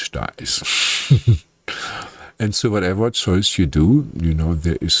village dies. And so whatever choice you do,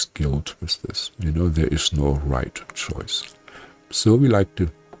 there is guilt with this. There is no right choice. So we like to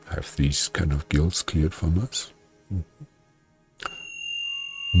have these kind of guilts cleared from us.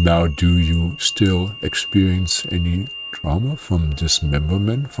 Now, do you still experience any trauma from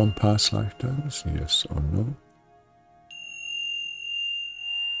dismemberment from past lifetimes? Yes or no?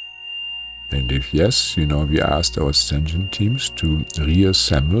 And if yes, we asked our ascension teams to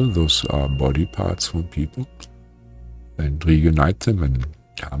reassemble those body parts from people and reunite them and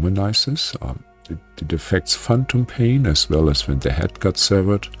harmonize this. It affects phantom pain as well as when the head got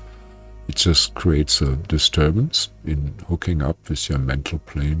severed. It just creates a disturbance in hooking up with your mental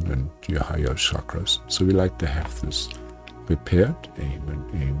plane and your higher chakras. So we like to have this prepared. Amen,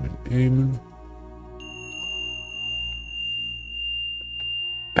 amen, amen.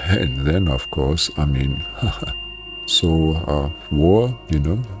 And then, of course, so war,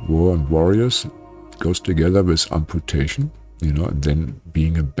 war and warriors goes together with amputation, and then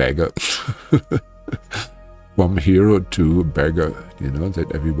being a beggar. From hero to beggar,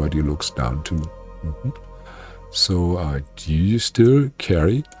 that everybody looks down to. So do you still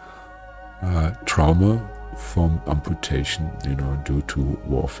carry trauma from amputation, due to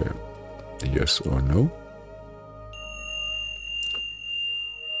warfare? Yes or no?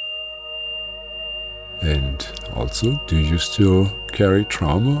 And also, do you still carry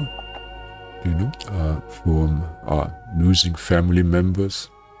trauma, from losing family members,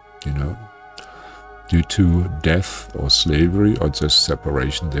 due to death or slavery or just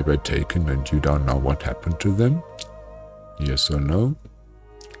separation? They were taken and you don't know what happened to them? Yes or no?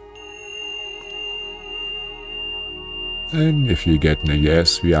 And if you get a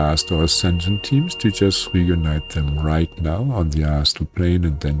yes, we asked our ascension teams to just reunite them right now on the astral plane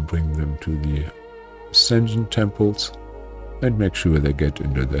and then bring them to the ascension temples and make sure they get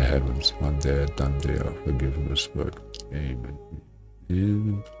into the heavens when they're done their forgiveness work. Amen.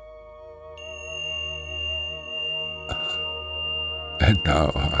 Amen. And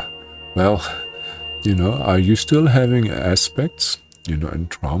now, you know, are you still having aspects, you know, in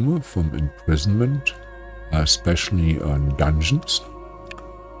trauma from imprisonment, especially on dungeons?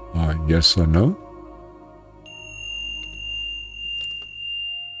 Yes or no?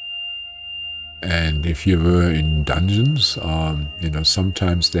 And if you were in dungeons, you know,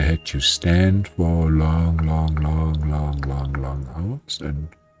 sometimes they had you stand for long hours, and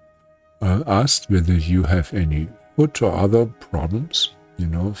asked whether you have any foot or other problems, you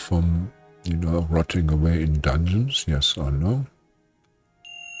know, from, you know, rotting away in dungeons, yes or no?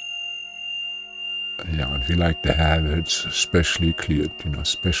 Yeah, and we like to have it especially cleared, you know,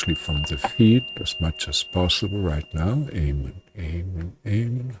 especially from the feet as much as possible right now. Amen, amen,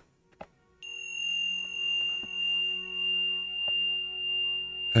 amen.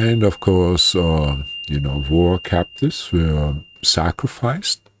 And of course, you know, war captives were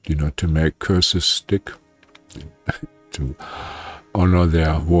sacrificed, you know, to make curses stick, to honor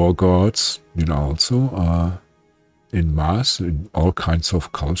their war gods, you know, also in mass in all kinds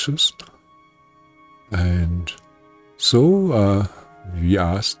of cultures. And so we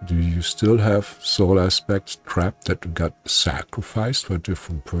asked, do you still have soul aspects trapped that got sacrificed for a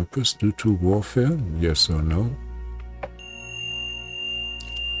different purpose due to warfare? Yes or no?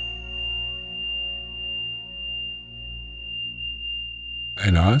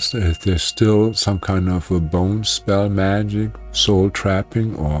 And asked if there's still some kind of a bone spell magic, soul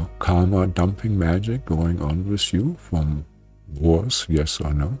trapping, or karma dumping magic going on with you from wars, yes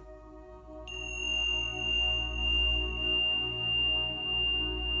or no?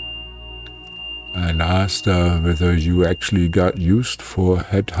 And asked whether you actually got used for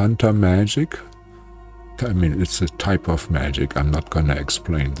headhunter magic. I mean, it's a type of magic. I'm not gonna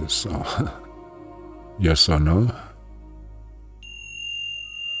explain this. So yes or no?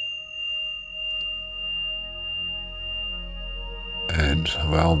 And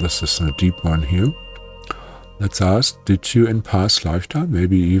well, this is a deep one here. Let's ask, did you in past lifetime,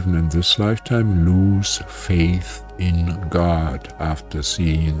 maybe even in this lifetime, lose faith in God after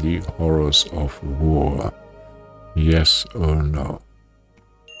seeing the horrors of war? Yes or no?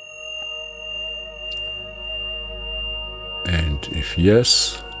 And if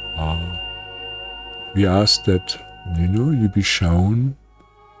yes, we ask that, you know, you be shown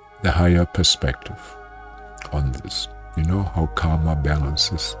the higher perspective on this. You know, how karma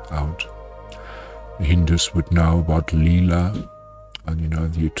balances out. The Hindus would know about Leela and, you know,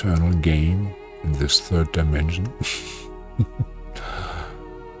 the eternal game in this third dimension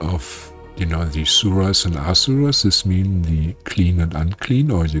of, you know, the suras and asuras. This means the clean and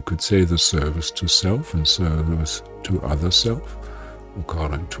unclean, or you could say the service to self and service to other self,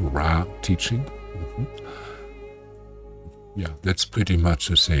 according to Ra teaching. Yeah, that's pretty much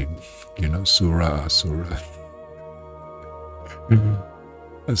the same, you know, sura, asura.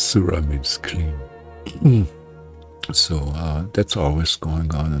 Asura means clean. So that's always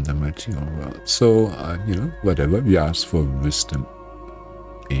going on in the material world. So, you know, whatever, we ask for wisdom.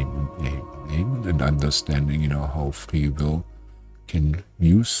 Amen, amen, amen. And understanding, you know, how free will can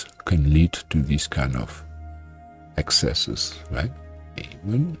lead to these kind of excesses, right?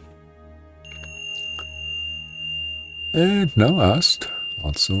 Amen. And now asked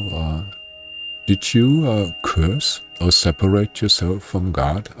also, did you curse or separate yourself from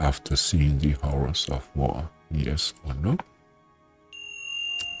God after seeing the horrors of war? Yes or no?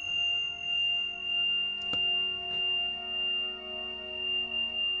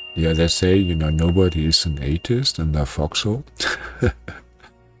 Yeah, they say, you know, nobody is an atheist in their foxhole.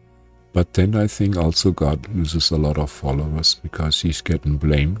 But then I think also God loses a lot of followers because he's getting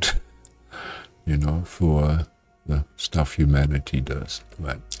blamed, you know, for the stuff humanity does,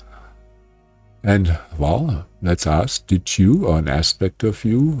 right? And, well, let's ask, did you or an aspect of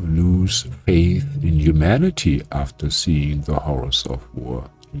you lose faith in humanity after seeing the horrors of war?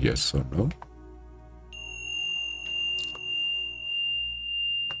 Yes or no?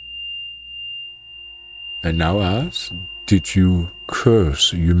 And now ask, did you curse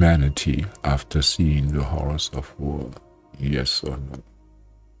humanity after seeing the horrors of war? Yes or no?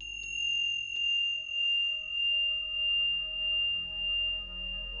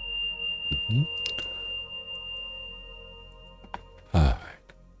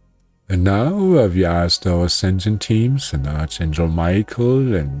 And now we asked our ascension teams and Archangel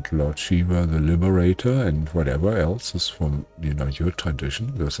Michael and Lord Shiva, the Liberator, and whatever else is from, you know, your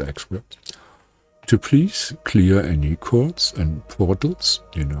tradition, those experts, to please clear any cords and portals,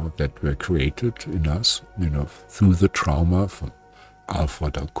 you know, that were created in us, you know, through the trauma from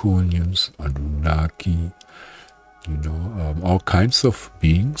Alpha Draconians, Anunnaki, you know, all kinds of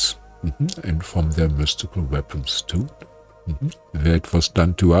beings, and from their mystical weapons too. Where it was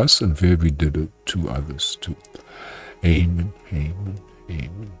done to us and where we did it to others too. Amen, amen,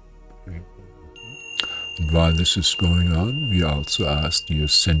 amen, amen. And while this is going on, we also ask the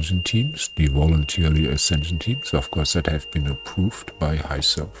ascension teams, the voluntarily ascension teams, of course, that have been approved by High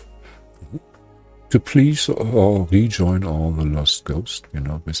Self, to please or rejoin all the lost ghosts,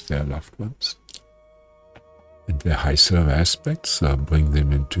 with their loved ones. And their High Self aspects, bring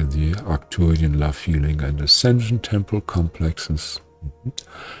them into the Arcturian love healing and ascension temple complexes,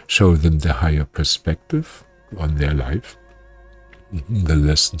 show them the higher perspective on their life, the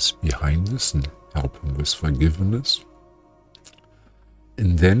lessons behind this, and help them with forgiveness.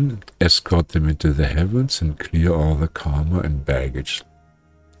 And then escort them into the heavens and clear all the karma and baggage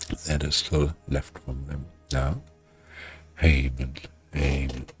that is still left from them now. Amen,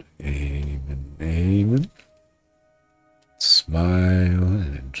 amen, amen, amen. Smile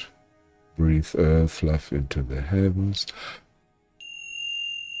and breathe earth love into the heavens.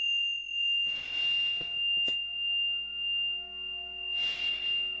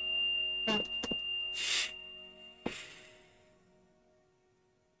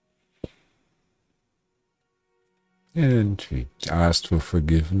 And we ask for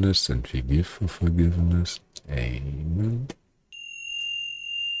forgiveness and we give for forgiveness. Amen.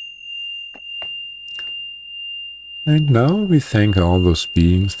 And now we thank all those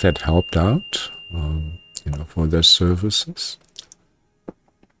beings that helped out, for their services.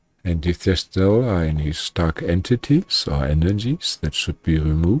 And if there still are any stuck entities or energies that should be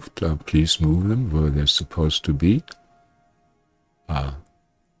removed, please move them where they're supposed to be.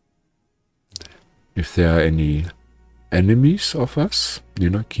 If there are any enemies of us,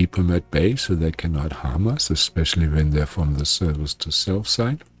 keep them at bay so they cannot harm us, especially when they're from the service to self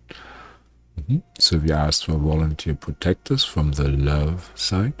side. So we ask for volunteer protectors from the love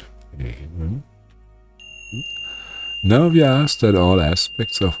side. Amen. Now we ask that all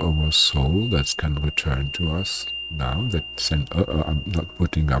aspects of our soul that can return to us now, I'm not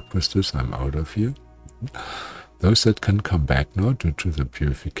putting up with this, I'm out of here. Those that can come back now due to the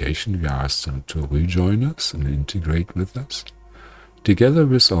purification, we ask them to rejoin us and integrate with us, together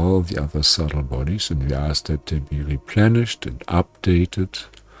with all the other subtle bodies, and we ask that they be replenished and updated,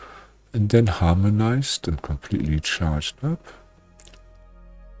 and then harmonized and completely charged up.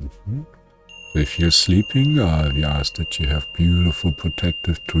 So if you're sleeping, we ask that you have beautiful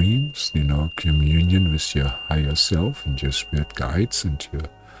protective dreams, communion with your higher self and your spirit guides and your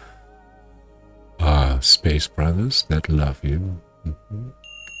space brothers that love you.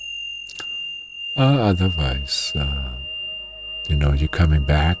 Otherwise, you're coming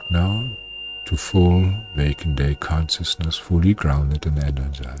back now to full vacant day consciousness, fully grounded and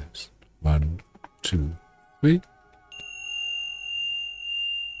energized. 1, 2, 3.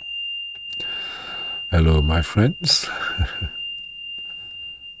 Hello, my friends.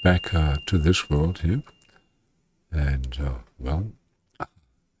 Back to this world here. And,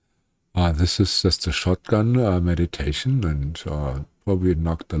 this is just a shotgun meditation, and probably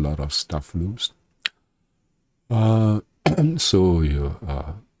knocked a lot of stuff loose. So you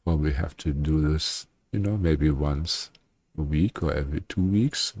probably have to do this, maybe once a week or every 2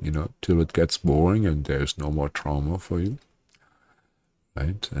 weeks, till it gets boring and there's no more trauma for you.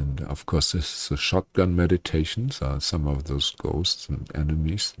 Right? And of course, this is a shotgun meditations. Some of those ghosts and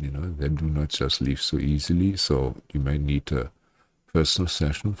enemies, they do not just leave so easily, so you may need a personal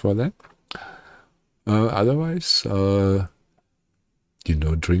session for that. Otherwise,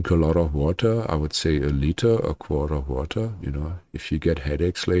 drink a lot of water. I would say a liter, a quart of water. If you get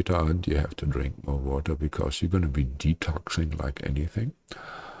headaches later on, you have to drink more water because you're going to be detoxing like anything.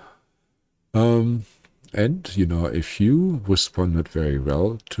 And, if you responded very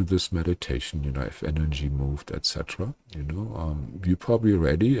well to this meditation, if energy moved, etc., you're probably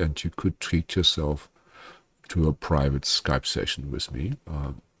ready and you could treat yourself to a private Skype session with me.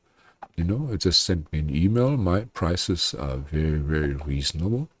 Just send me an email. My prices are very, very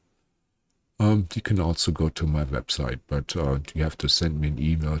reasonable. You can also go to my website, but you have to send me an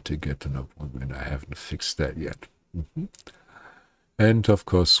email to get an appointment. I haven't fixed that yet. And of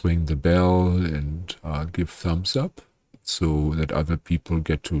course, swing the bell and give thumbs up so that other people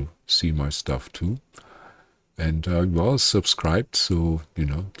get to see my stuff too. And subscribed so,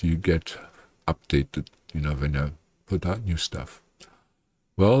 you get updated, when I put out new stuff.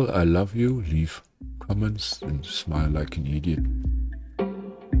 Well, I love you. Leave comments and smile like an idiot.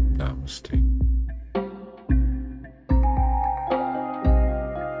 Namaste.